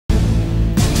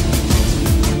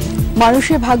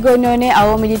মানুষের ভাগ্য উন্নয়নে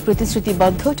আওয়ামী লীগ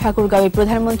প্রতিশ্রুতিবদ্ধ। ঠাকুরগাঁওয়ে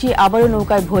প্রধানমন্ত্রী আবারও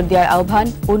নৌকায় ভোট দেওয়ার আহ্বান।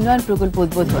 উন্নয়ন প্রকল্প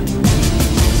উদ্বোধন।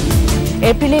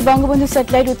 এপ্রিলে বঙ্গবন্ধু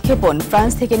স্যাটেলাইট উৎক্ষেপণ।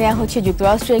 ফ্রান্স থেকে নেওয়া হচ্ছে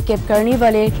যুক্তরাষ্ট্রের কেপ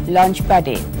কার্নিভালের লঞ্চ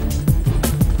প্যাডে।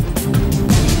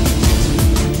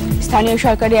 স্থানীয়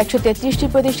সরকারি 133টি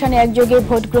প্রতিষ্ঠানে একযোগে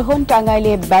ভোট গ্রহণ।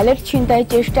 টাঙ্গাইলে ব্যালট ছিনতাই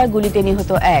চেষ্টা, গুলিতে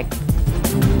নিহত এক।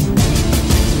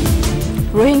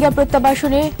 রোহিঙ্গা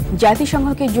প্রত্যাবাসনে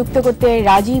জাতিসংঘকে যুক্ত করতে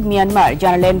রাজি মিয়ানমার,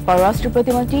 জানালেন পররাষ্ট্র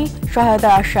প্রতিমন্ত্রী।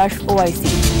 সহায়তার আশ্বাস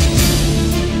ওআইসি।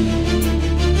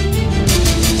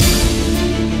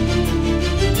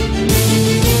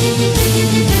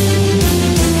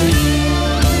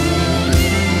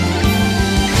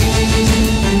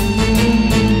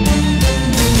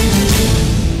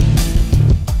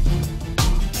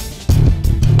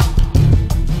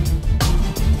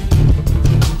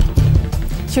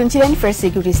 শুনছিলেন ফার্স্ট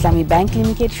সিকিউরিটি ইসলামী ব্যাংক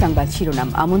লিমিটেড সংবাদ শিরোনাম।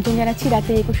 আমন্ত্রণ জানাচ্ছি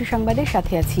রাতের 21 সংবাদের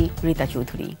সাথে আছি রীতা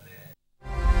চৌধুরী।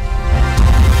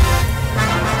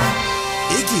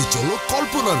 এগিয়ে চলো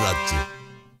কল্পনার রাজ্যে।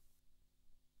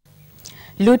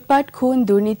 লুটপাট, খুন,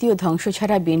 দুর্নীতি ও ধ্বংস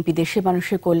ছাড়া বিএনপি দেশের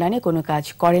মানুষের কল্যাণে কোনো কাজ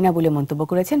করে না বলে মন্তব্য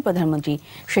করেছেন প্রধানমন্ত্রী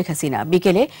শেখ হাসিনা।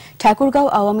 বিকেলে ঠাকুরগাঁও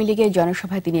আওয়ামী লীগের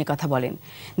জনসভায় তিনি একথা বলেন।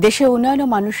 দেশের উন্নয়ন ও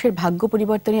মানুষের ভাগ্য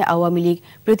পরিবর্তনে আওয়ামী লীগ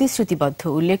প্রতিশ্রুতিবদ্ধ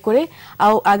উল্লেখ করে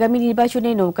আগামী নির্বাচনে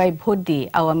নৌকায় ভোট দিয়ে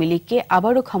আওয়ামী লীগকে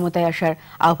আবারও ক্ষমতায় আসার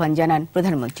আহ্বান জানান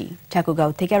প্রধানমন্ত্রী।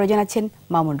 ঠাকুরগাঁও থেকে আরও জানাচ্ছেন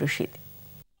মামুন রশিদ।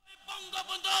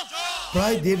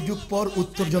 প্রায় দেড় যুগ পর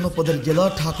উত্তর জনপদের জেলা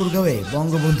ঠাকুরগাঁওয়ে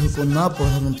বঙ্গবন্ধু কন্যা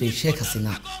প্রধানমন্ত্রী শেখ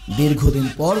হাসিনা। দীর্ঘদিন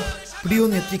পর প্রিয়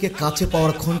নেত্রীকে কাছে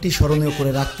পাওয়ার ক্ষণটি স্মরণীয়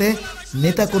করে রাখতে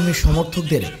নেতাকর্মী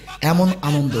সমর্থকদের এমন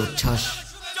আনন্দ উচ্ছ্বাস।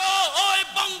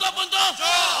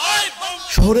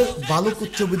 শহরের বালক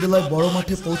উচ্চ বিদ্যালয় বড়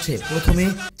মাঠে পৌঁছে প্রথমে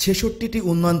 66টি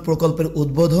উন্নয়ন প্রকল্পের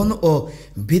উদ্বোধন ও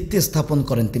ভিত্তি স্থাপন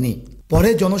করেন তিনি। পরে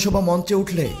জনসভা মঞ্চে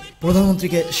উঠলে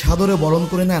প্রধানমন্ত্রীকে সাদরে বরণ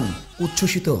করে নেন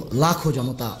উচ্ছ্বসিত লাখো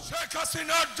জনতা।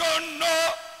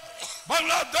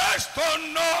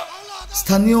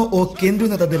 স্থানীয় ও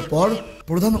কেন্দ্রীয় নেতাদের পর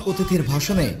প্রধান অতিথির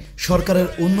ভাষণে সরকারের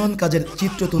উন্নয়ন কাজের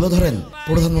চিত্র তুলে ধরেন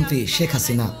প্রধানমন্ত্রী শেখ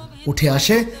হাসিনা। উঠে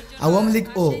আসে আওয়ামী লীগ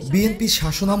ও বিএনপি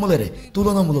শাসনামলের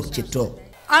তুলনামূলক চিত্র।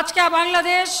 আজকে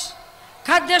বাংলাদেশ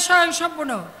খাদ্যে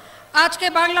স্বয়ংসম্পূর্ণ, আজকে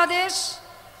বাংলাদেশ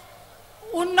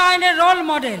উন্নয়নের রোল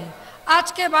মডেল,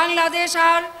 আজকে বাংলাদেশ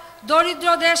আর দরিদ্র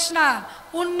দেশ না,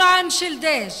 উন্নয়নশীল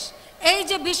দেশ। এই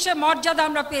যে বিশ্বে মর্যাদা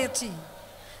আমরা পেয়েছি,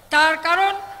 তার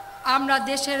কারণ আমরা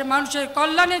দেশের মানুষের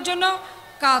কল্যাণের জন্য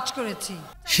কাজ করেছি।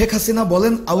 শেখ হাসিনা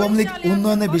বলেন, আওয়ামী লীগ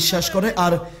উন্নয়নে বিশ্বাস করে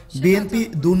আর বিএনপি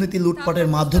দুর্নীতি লুটপাটের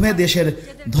মাধ্যমে দেশের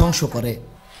ধ্বংস করে।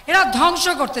 এরা ধ্বংস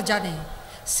করতে জানে,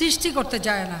 সৃষ্টি করতে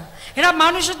জানে না। এরা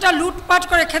মানুষটা লুটপাট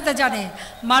করে খেতে জানে,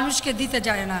 মানুষকে দিতে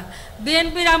জানে না।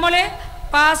 বিএনপির আমলে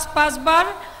পাঁচবার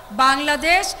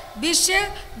বাংলাদেশ বিশ্বে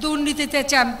দুর্নীতিতে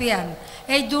চ্যাম্পিয়ন।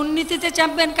 এই দুর্নীতিতে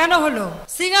চ্যাম্পিয়ন কেন হলো?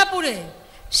 সিঙ্গাপুরে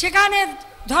সেখানে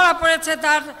ধরা পড়েছে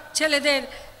তার ছেলেদের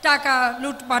টাকা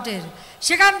লুটপাটের,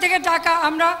 সেখান থেকে টাকা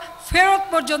আমরা ফেরত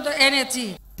পর্যন্ত এনেছি।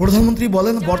 প্রধানমন্ত্রী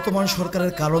বলেন, বর্তমান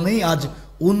সরকারের কারণেই আজ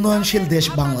উন্নয়নশীল দেশ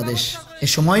বাংলাদেশ। এ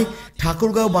সময়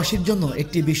ঠাকুরগাঁওবাসীর জন্য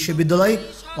একটি বিশ্ববিদ্যালয়,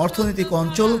 অর্থনৈতিক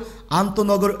অঞ্চল,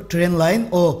 আন্তনগর train line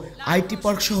O IT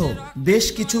park সহ বেশ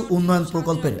কিছু উন্নয়ন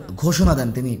প্রকল্পের ঘোষণা দেন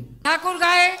তিনি।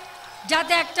 ঠাকুরগাঁয়ে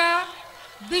যাতে একটা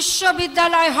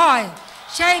বিশ্ববিদ্যালয় হয়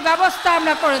সেই ব্যবস্থা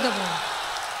আমরা করে দেব।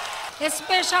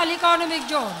 স্পেশাল ইকোনমিক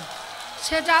জোন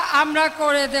সেটা আমরা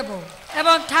করে দেব,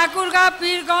 এবং ঠাকুরগাঁও,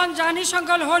 পীরগঞ্জ,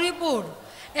 রানীশঙ্কল, হরিপুর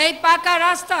এই পাকা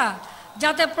রাস্তা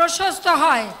যাতে প্রশস্ত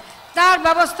হয় তার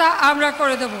ব্যবস্থা আমরা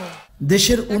করে দেব।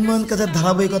 দেশের উন্নয়ন কাজের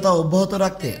ধারাবাহিকতা অব্যাহত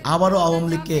রাখতে আবারও আওয়ামী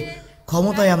লীগকে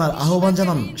ক্ষমতায় আনার আহ্বান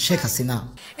জানান শেখ হাসিনা।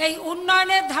 এই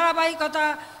উন্নয়নের ধারাবাহিকতা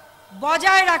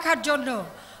বজায় রাখার জন্য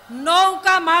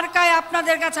নৌকা মার্কায়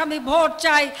আপনাদের কাছে আমি ভোট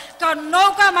চাই, কারণ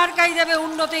নৌকা মার্কাই দেবে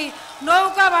উন্নতি,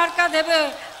 নৌকা মার্কা দেবে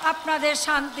আপনাদের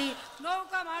শান্তি,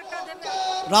 নৌকা মার্কা দেবে।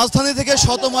 রাজধানী থেকে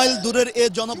শত মাইল দূরের এ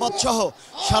জনপদ সহ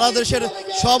সারা দেশের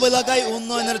সব এলাকায়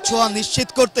উন্নয়নের ছোঁয়া নিশ্চিত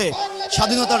করতে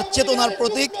স্বাধীনতার চেতনার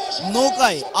প্রতীক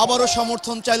নৌকায় আবারও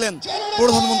সমর্থন চাইলেন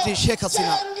প্রধানমন্ত্রী শেখ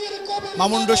হাসিনা।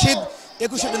 মামুন রশিদ,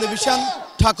 21 টেলিভিশন,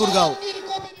 ঠাকুরগাঁও।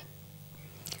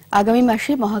 আগামী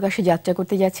মাসে মহাকাশে যাত্রা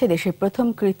করতে যাচ্ছে দেশের প্রথম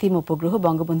কৃত্রিম উপগ্রহ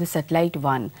বঙ্গবন্ধু স্যাটেলাইট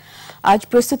 1। আজ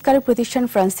প্রস্তুতকারক প্রতিষ্ঠান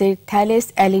ফ্রান্সের থ্যালেস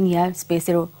অ্যালিনিয়া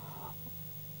স্পেসের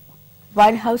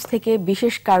হোয়াইট হাউস থেকে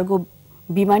বিশেষ কার্গো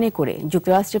বিমানে করে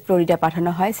যুক্তরাষ্ট্রের ফ্লোরিডা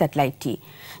পাঠানো হয় স্যাটেলাইটটি।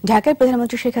 ঢাকায়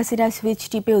প্রধানমন্ত্রী শেখ হাসিনা সুইচ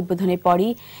টিপে উদ্বোধনের পরই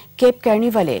কেপ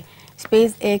কার্নিভালে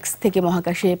স্পেস এক্স থেকে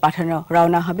মহাকাশে পাঠানো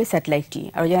রওনা হবে স্যাটেলাইটটি।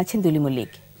 আরও জানাচ্ছেন দুলি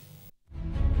মল্লিক।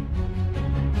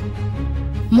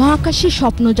 মহাকাশে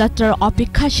স্বপ্নযাত্রার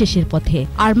অপেক্ষা শেষের পথে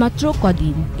আর মাত্র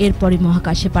কদিন, এরপরে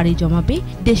মহাকাশে পাড়ি জমাবে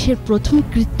দেশের প্রথম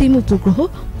কৃত্রিম উপগ্রহ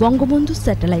বঙ্গবন্ধু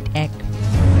স্যাটেলাইট 1।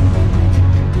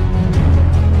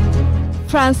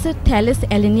 ফ্রান্সের থ্যালেস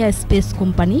অ্যালেনিয়া স্পেস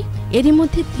কোম্পানি এরই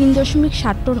মধ্যে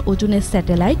 3.7 টন ওজনের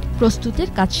স্যাটেলাইট প্রস্তুতের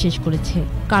কাজ শেষ করেছে।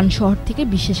 কান শহর থেকে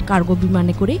বিশেষ কার্গো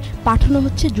বিমানে করে পাঠানো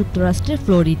হচ্ছে যুক্তরাষ্ট্রের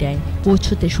ফ্লোরিডায়।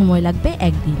 পৌঁছতে সময় লাগবে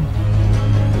একদিন।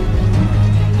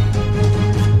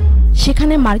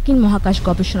 সেখানে মার্কিন মহাকাশ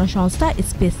গবেষণা সংস্থা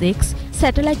স্পেস এক্স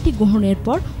স্যাটেলাইটটি গ্রহণের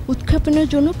পর উৎক্ষেপণের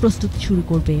জন্য প্রস্তুতি শুরু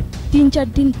করবে। 3-4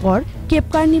 দিন পর কেপ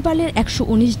কার্নিভালের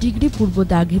 119 ডিগ্রি পূর্ব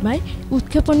দ্রাঘিমায়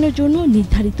উৎক্ষেপণের জন্য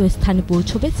নির্ধারিত স্থানে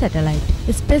পৌঁছবে স্যাটেলাইট।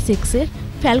 স্পেস এক্সের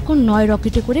ফ্যালকন 9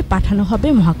 রকেটে করে পাঠানো হবে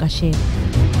মহাকাশে।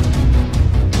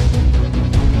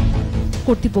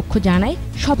 কর্তৃপক্ষ জানায়,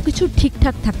 সবকিছু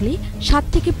ঠিকঠাক থাকলে 7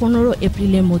 থেকে 15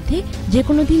 এপ্রিলের মধ্যে যে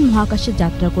কোনো দিন মহাকাশে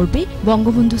যাত্রা করবে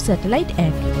বঙ্গবন্ধু স্যাটেলাইট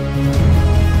 1।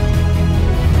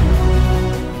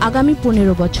 আগামী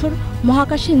 15 বছর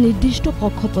মহাকাশের নির্দিষ্ট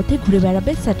কক্ষপথে ঘুরে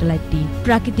বেড়াবে স্যাটেলাইটটি।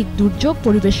 প্রাকৃতিক দুর্যোগ,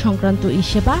 পরিবেশ সংক্রান্ত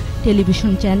সেবা,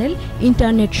 টেলিভিশন চ্যানেল,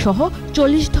 ইন্টারনেট সহ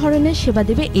 40 ধরনের সেবা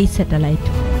দেবে এই স্যাটেলাইট।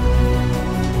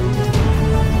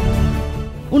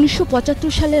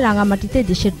 1975 সালে রাঙামাটিতে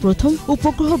দেশের প্রথম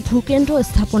উপগ্রহ ভূকেন্দ্র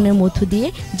স্থাপনের মধ্য দিয়ে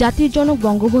জাতির জনক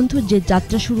বঙ্গবন্ধু যে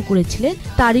যাত্রা শুরু করেছিলেন,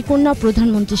 তারই কন্যা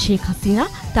প্রধানমন্ত্রী শেখ হাসিনা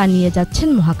তা নিয়ে যাচ্ছেন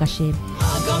মহাকাশে।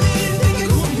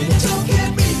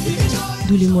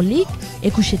 দুলি মল্লিক,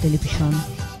 21 টেলিভিশন।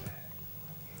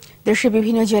 দেশের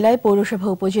বিভিন্ন জেলায় পৌরসভা,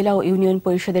 উপজেলা ও ইউনিয়ন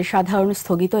পরিষদের সাধারণ,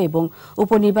 স্থগিত এবং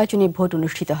উপনির্বাচনী ভোট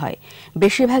অনুষ্ঠিত হয়।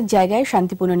 বেশিরভাগ জায়গায়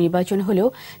শান্তিপূর্ণ নির্বাচন হলেও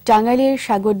টাঙ্গাইলের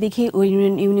সাগরদিঘি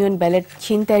ইউনিয়ন ব্যালট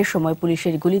ছিনতাইয়ের সময়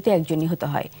পুলিশের গুলিতে একজন নিহত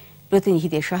হয়।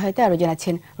 প্রতিনিধিদের সহায়তায় আরও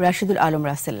জানাচ্ছেন রাশিদুল আলম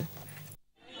রাসেল।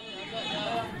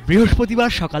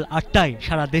 বৃহস্পতিবার সকাল 8টায়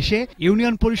সারা দেশে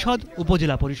ইউনিয়ন পরিষদ,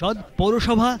 উপজেলা পরিষদ,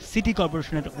 পৌরসভা, সিটি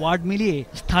কর্পোরেশনের ওয়ার্ড মিলিয়ে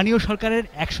স্থানীয় সরকারের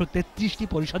 133টি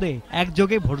পরিষদে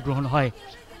একযোগে ভোট গ্রহণ হয়।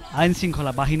 আইন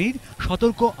শৃঙ্খলা বাহিনীর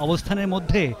সতর্ক অবস্থানের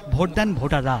মধ্যে ভোট দেন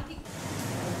ভোটাররা।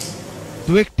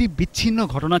 দু একটি বিচ্ছিন্ন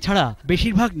ঘটনা ছাড়া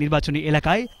বেশিরভাগ নির্বাচনী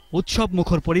এলাকায় উৎসব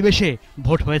মুখর পরিবেশে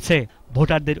ভোট হয়েছে।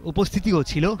 ভোটারদের উপস্থিতিও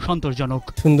ছিল সন্তোষজনক।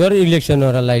 সুন্দর ইলেকশন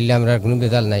ওরা লাইলে আমরা কোনো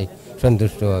বেদাল নাই,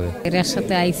 সন্তুষ্টভাবে এর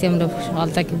সাথে আইসি আমরা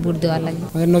হলটাকে ভোট দেওয়া লাগে।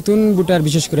 নতুন ভোটার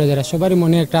বিশেষ করে যারা, সবারই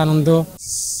মনে একটা আনন্দ।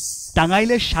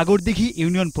 টাঙ্গাইলের সাগরদিঘি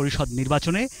ইউনিয়ন পরিষদ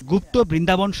নির্বাচনে গুপ্ত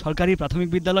বৃন্দাবন সরকারি প্রাথমিক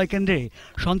বিদ্যালয় কেন্দ্রে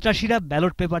সন্ত্রাসীরা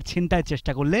ব্যালট পেপার ছিনতাইয়ের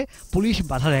চেষ্টা করলে পুলিশ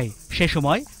বাধা দেয়। সে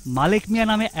সময় মালেক মিয়া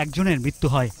নামে একজনের মৃত্যু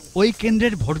হয়। ওই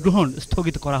কেন্দ্রের ভোট গ্রহণ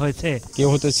স্থগিত করা হয়েছে। কেউ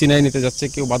হয়তো ছিনাই নিতে যাচ্ছে,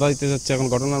 কেউ বাধা দিতে যাচ্ছে, এখন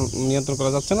ঘটনা নিয়ন্ত্রণ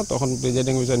করা যাচ্ছে না। তখন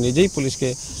প্রিজাইডিং অফিসার নিজেই পুলিশকে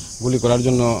গুলি করার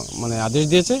জন্য আদেশ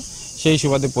দিয়েছে। সেই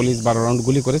সুবাদে পুলিশ 12 রাউন্ড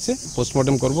গুলি করেছে।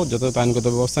 পোস্টমর্টম করব, যথাযথ আইনগত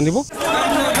ব্যবস্থা নিব।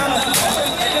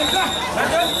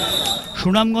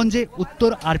 সুনামগঞ্জে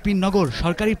উত্তর আরপিন নগর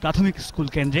সরকারি প্রাথমিক স্কুল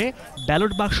কেন্দ্রে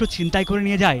ব্যালট বাক্স ছিনতাই করে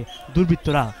নিয়ে যায়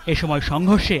দুর্বৃত্তরা। এ সময়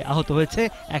সংঘর্ষে আহত হয়েছে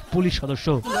এক পুলিশ সদস্য।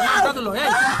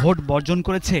 ভোট বর্জন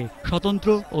করেছে স্বতন্ত্র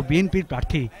ও বিএনপির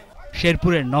প্রার্থী।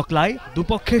 শেরপুরের নকলায়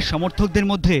দুপক্ষের সমর্থকদের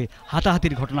মধ্যে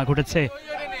হাতাহাতির ঘটনা ঘটেছে।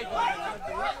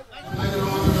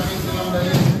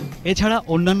 এছাড়া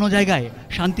অন্যান্য জায়গায়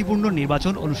শান্তিপূর্ণ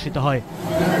নির্বাচন অনুষ্ঠিত হয়।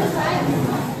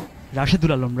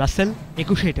 রাশিদুল আলম রাসেল,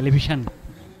 21 টেলিভিশন।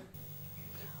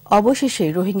 অবশেষে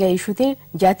রোহিঙ্গা ইস্যুতে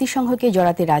জাতিসংঘকে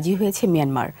জড়াতে রাজি হয়েছে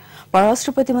মিয়ানমার। পররাষ্ট্র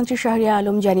প্রতিমন্ত্রী শাহরিয়ার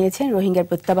আলম জানিয়েছেন, রোহিঙ্গার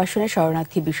প্রত্যাবাসনে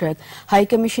শরণার্থী বিষয়ক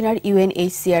হাইকমিশনার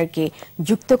UNHCR-কে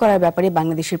যুক্ত করার ব্যাপারে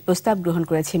বাংলাদেশের প্রস্তাব গ্রহণ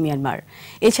করেছে মিয়ানমার।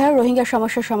 এছাড়া রোহিঙ্গা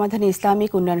সমস্যা সমাধানে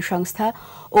ইসলামিক উন্নয়ন সংস্থা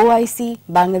OIC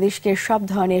বাংলাদেশকে সব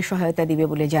ধরনের সহায়তা দিবে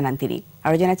বলে জানান তিনি।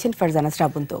 আরও জানাচ্ছেন ফারজানা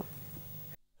শ্রাবন্ত।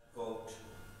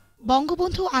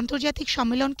 বঙ্গবন্ধু আন্তর্জাতিক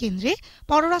সম্মেলন কেন্দ্রে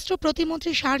পররাষ্ট্র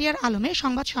প্রতিমন্ত্রী শাহরিয়ার আলমের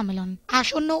সংবাদ সম্মেলন।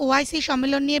 আসন্ন OIC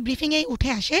সম্মেলন নিয়ে ব্রিফিংয়ে উঠে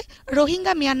আসে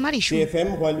রোহিঙ্গা মিয়ানমার ইস্যু।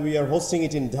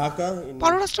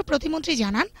 পররাষ্ট্র প্রতিমন্ত্রী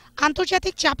জানান,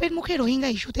 আন্তর্জাতিক চাপের মুখে রোহিঙ্গা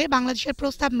ইস্যুতে বাংলাদেশের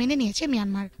প্রস্তাব মেনে নিয়েছে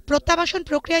মিয়ানমার। প্রত্যাবাসন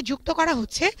প্রক্রিয়ায় যুক্ত করা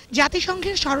হচ্ছে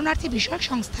জাতিসংঘের শরণার্থী বিষয়ক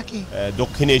সংস্থাকে।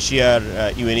 দক্ষিণ এশিয়ার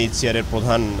UNHCR এর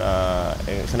প্রধান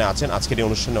এখানে আছেন, আজকের এই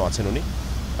অনুষ্ঠানেও আছেন উনি।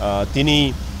 তিনি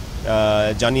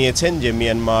জানিয়েছেন যে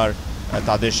মিয়ানমার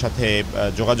তাদের সাথে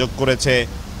যোগাযোগ করেছে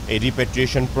এই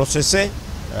রিপ্যাট্রিয়েশন প্রসেসে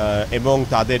এবং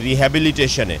তাদের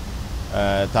রিহ্যাবিলিটেশনে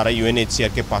তারা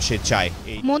UNHCR-কে পাশে চায়।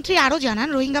 মন্ত্রী আরও জানান,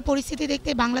 রোহিঙ্গা পরিস্থিতি দেখতে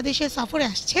বাংলাদেশে সফরে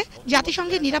আসছে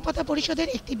জাতিসংঘের নিরাপত্তা পরিষদের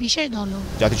একটি বিশেষ দলও।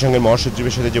 জাতিসংঘের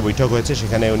মহাসচিবের সাথে যে বৈঠক হয়েছে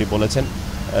সেখানে উনি বলেছেন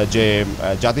যে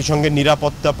জাতিসংঘের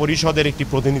নিরাপত্তা পরিষদের একটি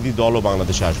প্রতিনিধি দলও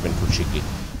বাংলাদেশে আসবেন খুব শীঘ্রই।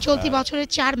 চলতি বছরের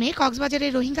 4 মে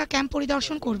কক্সবাজারের রোহিঙ্গা ক্যাম্প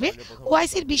পরিদর্শন করবে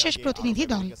ওআইসির বিশেষ প্রতিনিধি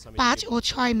দল। 5 ও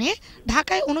 6 মে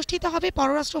ঢাকায় অনুষ্ঠিত হবে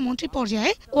পররাষ্ট্রমন্ত্রী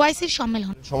পর্যায়ে ওআইসির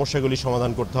সম্মেলন। সমস্যাগুলি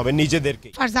সমাধান করতে হবে নিজেদেরকে।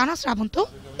 ফারজানা শ্রাবন্ত,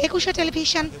 21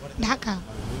 টেলিভিশন, ঢাকা।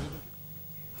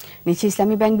 নিচে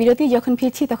ইসলামী ব্যাংক বিরতি, যখন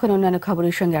ফিরছি তখন অন্যান্য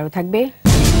খবরের সঙ্গে আরো থাকবে।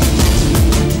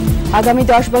 আগামী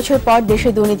 10 বছর পর দেশে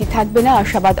দুর্নীতি থাকবে না,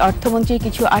 আশাবাদ অর্থমন্ত্রীর।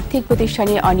 কিছু আর্থিক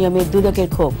প্রতিষ্ঠানে অনিয়মের দুদকের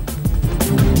ক্ষোভ।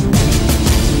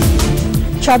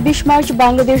 26 মার্চ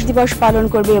বাংলাদেশ দিবস পালন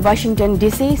করবে ওয়াশিংটন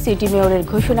ডিসি, সিটি মেয়রের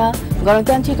ঘোষণা।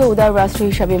 গণতান্ত্রিক ও উদার রাষ্ট্র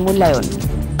হিসাবে মূল্যায়ন।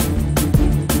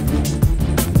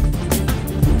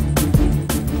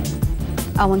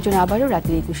 আমন্ত্রণ আবারও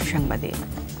রাতের 21 সংবাদে।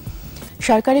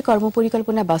 সরকারি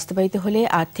কর্মপরিকল্পনা বাস্তবায়িত হলে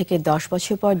 8 থেকে 10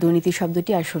 বছর পর দুর্নীতি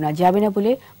শব্দটি আর শোনা যাবে না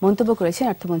বলে মন্তব্য করেছেন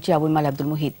অর্থমন্ত্রী আবুল মাল আব্দুল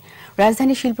মুহিত।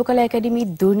 রাজধানী শিল্পকলা একাডেমির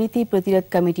দুর্নীতি প্রতিরোধ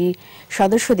কমিটির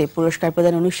সদস্যদের পুরস্কার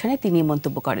প্রদান অনুষ্ঠানে তিনি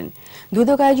মন্তব্য করেন।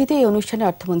 দুদক আয়োজিত এই অনুষ্ঠানে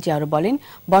অর্থমন্ত্রী আরও বলেন,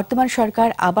 বর্তমান সরকার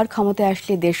আবার ক্ষমতায়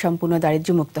আসলে দেশ সম্পূর্ণ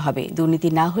দারিদ্র্যমুক্ত হবে। দুর্নীতি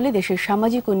না হলে দেশের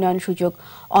সামাজিক উন্নয়ন সূচক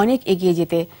অনেক এগিয়ে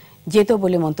যেত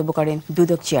বলে মন্তব্য করেন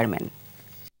দুদক চেয়ারম্যান।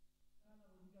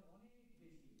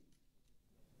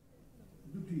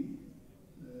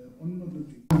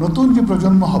 নতুন যে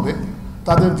প্রজন্ম হবে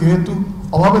তাদের যেহেতু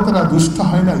অভাবে তারা দুষ্ট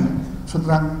হয় নাই,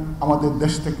 সুতরাং আমাদের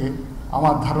দেশ থেকে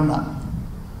আমার ধারণা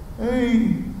এই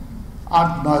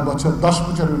 8-9 বছর 10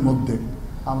 বছরের মধ্যে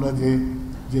আমরা যে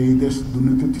এই দেশ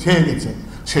দুর্নীতি ছেয়ে গেছে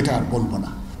সেটা আর বলবো না।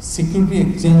 সিকিউরিটি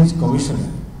এক্সচেঞ্জ কমিশনে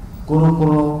কোনো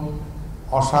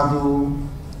অসাধু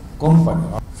কোম্পানি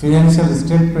ফিনান্সিয়াল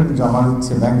স্টেটমেন্ট জমা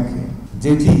দিচ্ছে ব্যাংকে,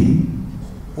 যেটি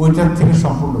ওইটার থেকে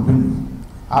সম্পূর্ণ ভিন্ন।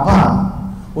 আবার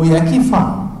ওই একই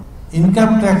ফান্ড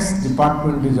ইনকাম ট্যাক্স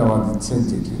ডিপার্টমেন্টে জমা দিচ্ছেন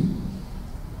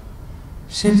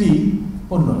সেটি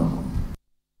অন্যরকম।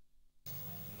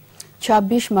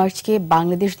 26 মার্চকে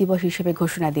বাংলাদেশ দিবস হিসেবে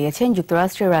ঘোষণা দিয়েছেন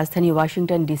যুক্তরাষ্ট্রের রাজধানী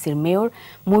ওয়াশিংটন ডিসির মেয়র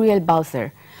মুরিয়েল বাউসার।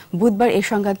 বুধবার এ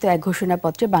সংক্রান্ত এক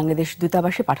ঘোষণাপত্রে বাংলাদেশ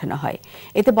দূতাবাসে পাঠানো হয়।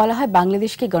 এতে বলা হয়,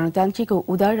 বাংলাদেশকে গণতান্ত্রিক ও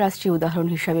উদার রাষ্ট্রের উদাহরণ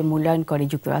হিসেবে মূল্যায়ন করে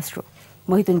যুক্তরাষ্ট্র।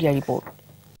 মহিতুন রিয়া রিপোর্ট।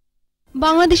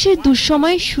 বাংলাদেশের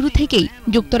দুঃসময়ে শুরু থেকেই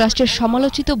যুক্তরাষ্ট্রের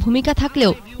সমালোচিত ভূমিকা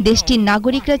থাকলেও দেশটির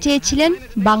নাগরিকরা চেয়েছিলেন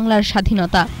বাংলার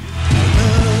স্বাধীনতা।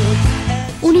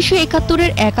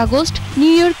 1971-এর 1 আগস্ট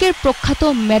নিউ ইয়র্কের প্রখ্যাত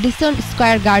ম্যাডিসন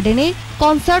স্কয়ার গার্ডেনে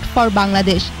কনসার্ট ফর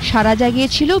বাংলাদেশ সাড়া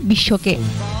জাগিয়েছিল বিশ্বকে।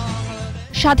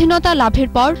 স্বাধীনতা লাভের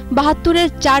পর 72-এর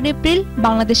 4 এপ্রিল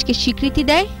বাংলাদেশকে স্বীকৃতি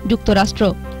দেয় যুক্তরাষ্ট্র।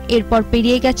 এরপর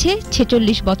পেরিয়ে গেছে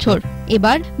 46 বছর।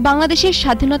 এবার বাংলাদেশের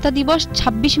স্বাধীনতা দিবস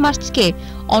 26 মার্চকে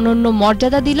অনন্য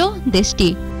মর্যাদা দিল দেশটি।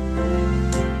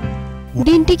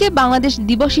 দিনটিকে বাংলাদেশ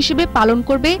দিবস হিসেবে পালন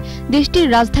করবে দেশটির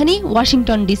রাজধানী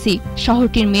ওয়াশিংটন ডিসি।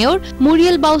 শহরটির মেয়র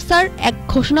মুরিয়েল বাউসার এক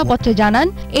ঘোষণাপত্রে জানান,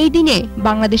 এই দিনে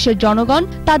বাংলাদেশের জনগণ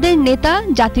তাদের নেতা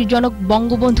জাতির জনক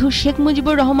বঙ্গবন্ধু শেখ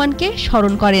মুজিবুর রহমানকে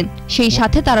স্মরণ করেন। সেই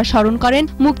সাথে তারা স্মরণ করেন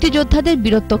মুক্তিযোদ্ধাদের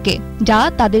বীরত্বকে, যা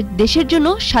তাদের দেশের জন্য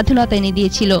স্বাধীনতা এনে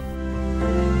দিয়েছিল।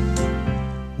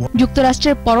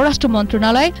 যুক্তরাষ্ট্রের পররাষ্ট্র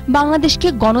মন্ত্রণালয় বাংলাদেশকে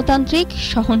গণতান্ত্রিক,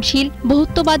 সহনশীল,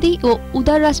 বহুত্ববাদী ও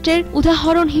উদার রাষ্ট্রের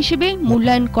উদাহরণ হিসেবে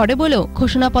মূল্যায়ন করে বলেও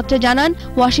ঘোষণাপত্রে জানান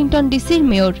ওয়াশিংটন ডিসির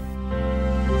মেয়র।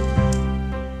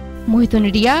 মহিতুন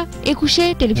রিয়া, 21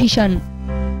 টেলিভিশন।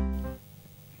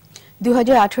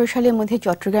 2018 সালের মধ্যে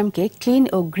চট্টগ্রামকে ক্লিন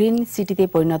ও গ্রিন সিটিতে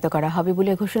পরিণত করা হবে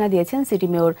বলে ঘোষণা দিয়েছেন সিটি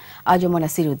মেয়র আজম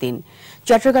নাসির উদ্দিন।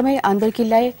 চট্টগ্রামের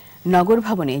আন্দরকিল্লায় নগর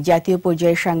ভবনে জাতীয়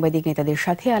পর্যায়ের সাংবাদিক নেতাদের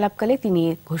সাথে আলাপকালে তিনি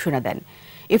ঘোষণা দেন।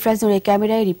 ইফরাজ নূরের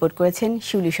ক্যামেরায় রিপোর্ট করেছেন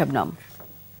শিউলি শবনম।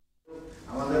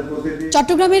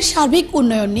 চট্টগ্রামের সার্বিক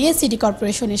উন্নয়ন নিয়ে সিটি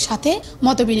কর্পোরেশনের সাথে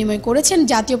মতবিনিময় করেছেন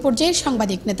জাতীয় পর্যায়ের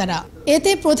সাংবাদিক নেতারা।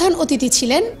 এতে প্রধান অতিথি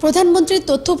ছিলেন প্রধানমন্ত্রীর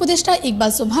তথ্য উপদেষ্টা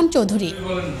ইকবাল সোবহান চৌধুরী।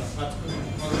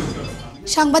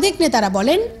 সাংবাদিক নেতারা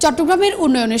বলেন, চট্টগ্রামের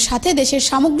উন্নয়নের সাথে দেশের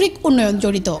সামগ্রিক উন্নয়ন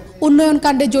জড়িত। উন্নয়ন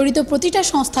কাণ্ডে জড়িত প্রতিটা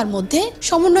সংস্থার মধ্যে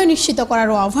সমন্বয় নিশ্চিত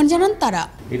করারও আহ্বান জানান তারা।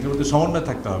 এটার মধ্যে সমন্বয়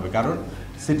থাকতে হবে, কারণ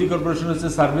সিটি কর্পোরেশন হচ্ছে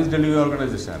সার্ভিস ডেলিভারি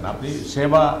অর্গানাইজেশন। আপনি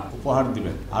সেবা উপহার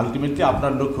দিবেন, আলটিমেটলি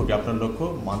আপনার লক্ষ্য কি? আপনার লক্ষ্য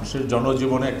মানুষের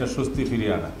জনজীবনে একটা স্বস্তি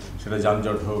ফিরিয়ে আনা, সেটা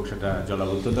যানজট হোক, সেটা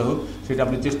জলাবদ্ধতা হোক, সেটা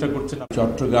আপনি চেষ্টা করছেন।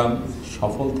 চট্টগ্রাম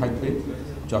সফল থাকবে,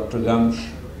 চট্টগ্রাম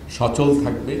সচল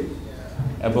থাকবে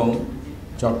এবং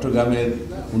চট্টগ্রামের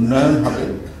উন্নয়ন হবে,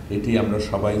 এটি আমরা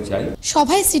সবাই চাই।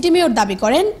 সভায় সিটি মেয়র দাবি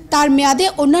করেন, তার মেয়াদে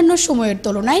অন্যান্য সময়ের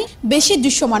তুলনায় বেশি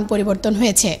দৃশ্যমান পরিবর্তন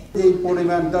হয়েছে। এই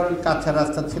পরিমাণ ধরেন কাঁচা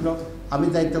রাস্তা ছিল, আমি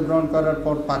দায়িত্ব গ্রহণ করার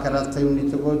পর পাকা রাস্তায়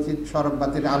উন্নীত করেছি। সড়ক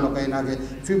বাতির আলোকায়ন আগে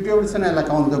 50%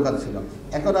 এলাকা অন্ধকার ছিল,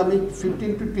 এখন আমি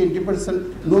 15 to 20%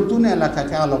 নতুন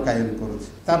এলাকাকে আলোকায়ন করেছি।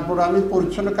 তারপর আমি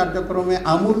পরিচ্ছন্ন কার্যক্রমে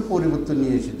আমূল পরিবর্তন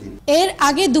নিয়ে এসেছি। এর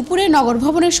আগে দুপুরে নগর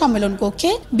ভবনের সম্মেলন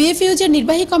কক্ষে বিএফইউজের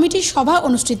নির্বাহী কমিটির সভা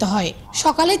অনুষ্ঠিত হয়।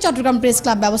 সকালে চট্টগ্রাম প্রেস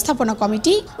ক্লাব ব্যবস্থাপনা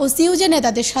কমিটি ও সিইউজে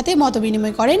নেতাদের সাথে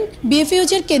মতবিনিময় করেন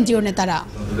বিএফইউজের কেন্দ্রীয় নেতারা।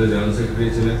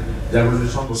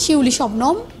 শিউলি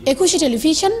শবনম, 21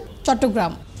 টেলিভিশন,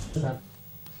 চট্টগ্রাম।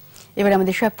 এবার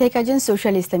আমাদের সাপ্তাহিক আয়োজন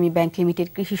সোশ্যাল ইসলামী ব্যাংক লিমিটেড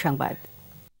কৃষি সংবাদ।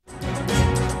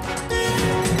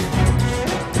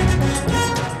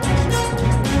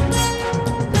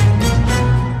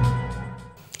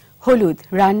 হলুদ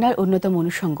রান্নার অন্যতম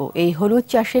অনুষঙ্গ। এই হলুদ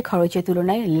চাষে খরচের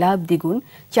তুলনায় লাভ দ্বিগুণ।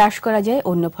 চাষ করা যায়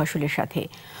অন্য ফসলের সাথে।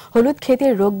 হলুদ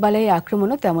ক্ষেতের রোগবালাইয়ের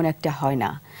আক্রমণও তেমন একটা হয় না।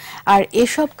 আর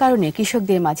এসব কারণে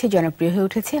কৃষকদের মাঝে জনপ্রিয় হয়ে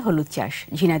উঠেছে হলুদ চাষ।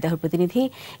 ঝিনাইদহ প্রতিনিধি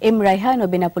এম রাইহান ও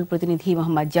বেনাপোল প্রতিনিধি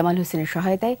মোহাম্মদ জামাল হোসেনের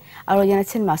সহায়তায় আরও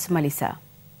জানাচ্ছেন মাসুম আলিসা।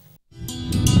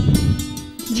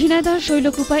 ঝিনাইদহ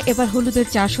শৈলকুপায় এবার হলুদের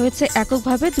চাষ হয়েছে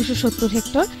এককভাবে 270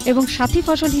 হেক্টর এবং সাথী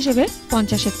ফসল হিসেবে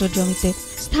 50 হেক্টর জমিতে।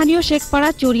 স্থানীয় শেখপাড়া,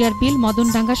 চরিয়ার বিল,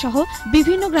 মদনডাঙ্গা সহ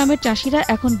বিভিন্ন গ্রামের চাষিরা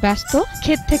এখন ব্যস্ত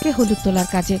ক্ষেত থেকে হলুদ তোলার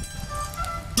কাজে।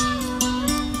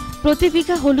 প্রতি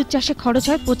বিঘা হলুদ চাষে খরচ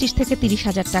হয় 25 থেকে 30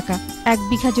 হাজার টাকা। 1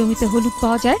 বিঘা জমিতে হলুদ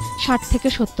পাওয়া যায় 60 থেকে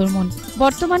 70 মন।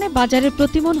 বর্তমানে বাজারে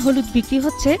প্রতি মন হলুদ বিক্রি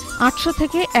হচ্ছে 800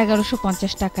 থেকে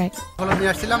 1150 টাকায়। হলুদ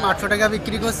নিয়ে আসছিলাম 800 টাকা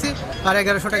বিক্রি করছি আর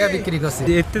 1100 টাকা বিক্রি করছি।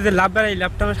 এতে যে লাভ বাড়ে, এই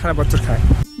লাভটা আমরা সারা বছর খাই।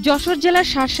 যশোর জেলার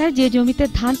শার্শায় যে জমিতে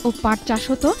ধান ও পাট চাষ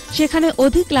হতো, সেখানে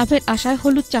অধিক লাভের আশায়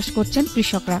হলুদ চাষ করছেন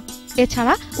কৃষকরা।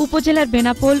 এছাড়া উপজেলার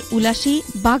বেনাপোল, উলাশি,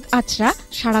 বাগ আচরা,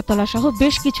 সারাতলা সহ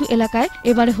বেশ কিছু এলাকায়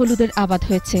এবারে হলুদের আবাদ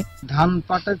হয়েছে। ধান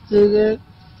পাটের চেয়ে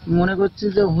মনে করছি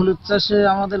যে হলুদ চাষে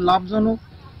আমাদের লাভজনক,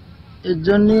 এর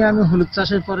জন্যই আমি হলুদ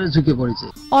চাষের পরে ঝুঁকে পড়েছি।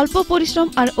 অল্প পরিশ্রম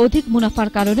আর অধিক মুনাফার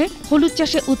কারণে হলুদ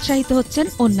চাষে উৎসাহিত হচ্ছেন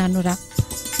অন্যান্যরা।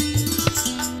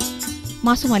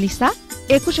 মাসুম আলিসা,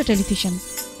 21 টেলিভিশন।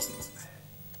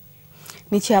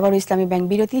 নিচে আবারও ইসলামী ব্যাংক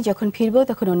বিরতি। যখন ফিরবো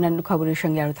তখন অন্যান্য খবরের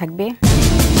সঙ্গে আরো থাকবে।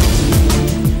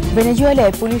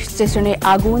 ভেনেজুয়েলায় পুলিশ স্টেশনে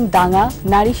আগুন, দাঙ্গা,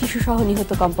 নারী শিশু সহ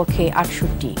নিহত কমপক্ষে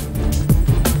 68।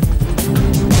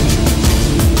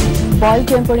 বল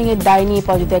টেম্পারিং এর দায় নিয়ে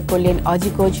পদত্যাগ করলেন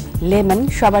অজি কোচ লেমন।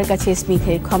 সবার কাছে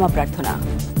স্মিথের ক্ষমা প্রার্থনা।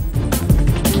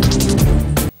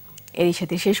 এরই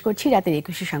সাথে শেষ করছি রাতের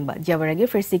 21 সংবাদ। যাওয়ার আগে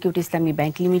ফার্স্ট সিকিউরিটি ইসলামী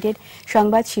ব্যাংক লিমিটেড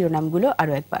সংবাদ শিরোনামগুলো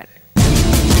আরো একবার।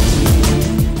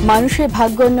 মানুষের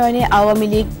ভাগ্য উন্নয়নে আওয়ামী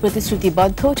লীগ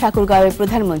প্রতিশ্রুতিবদ্ধ। ঠাকুরগাঁওয়ের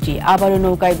প্রধানমন্ত্রী আবারও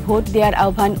নৌকায় ভোট দেওয়ার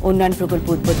আহ্বান। উন্নয়ন প্রকল্প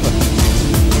উদ্বোধন।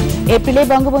 এপ্রিলে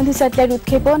বঙ্গবন্ধু স্যাটেলাইট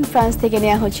উৎক্ষেপণ। ফ্রান্স থেকে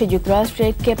নেওয়া হচ্ছে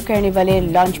যুক্তরাষ্ট্রের কেপ কার্নিভালের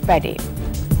লঞ্চ প্যাডে।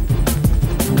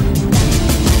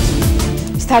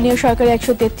 স্থানীয় সরকারের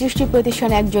 133টি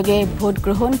প্রতিষ্ঠান একযোগে ভোট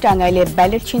গ্রহণ। টাঙ্গাইলে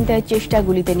ব্যালট ছিনতাইয়ের চেষ্টা,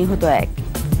 গুলিতে নিহত 1।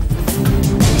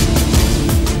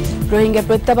 রোহিঙ্গা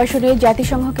প্রত্যাবাসনে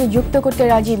জাতিসংঘকে যুক্ত করতে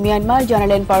রাজি মিয়ানমার,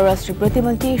 জানালেন পররাষ্ট্র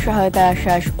প্রতিমন্ত্রী। সহায়তা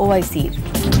আশ্বাস ওআইসির।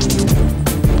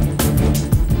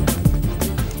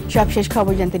 সবশেষ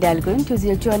খবর জানতে ডায়াল করুন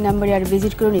 2024 নম্বরে আর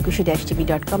ভিজিট করুন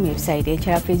 21-tv.com ওয়েবসাইটে।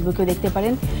 এছাড়া ফেসবুকেও দেখতে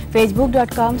পারেন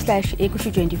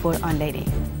facebook.com/2124 অনলাইনে।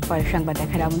 পরের সংবাদ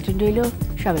দেখার আমন্ত্রণ রইল।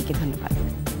 সবাইকে ধন্যবাদ।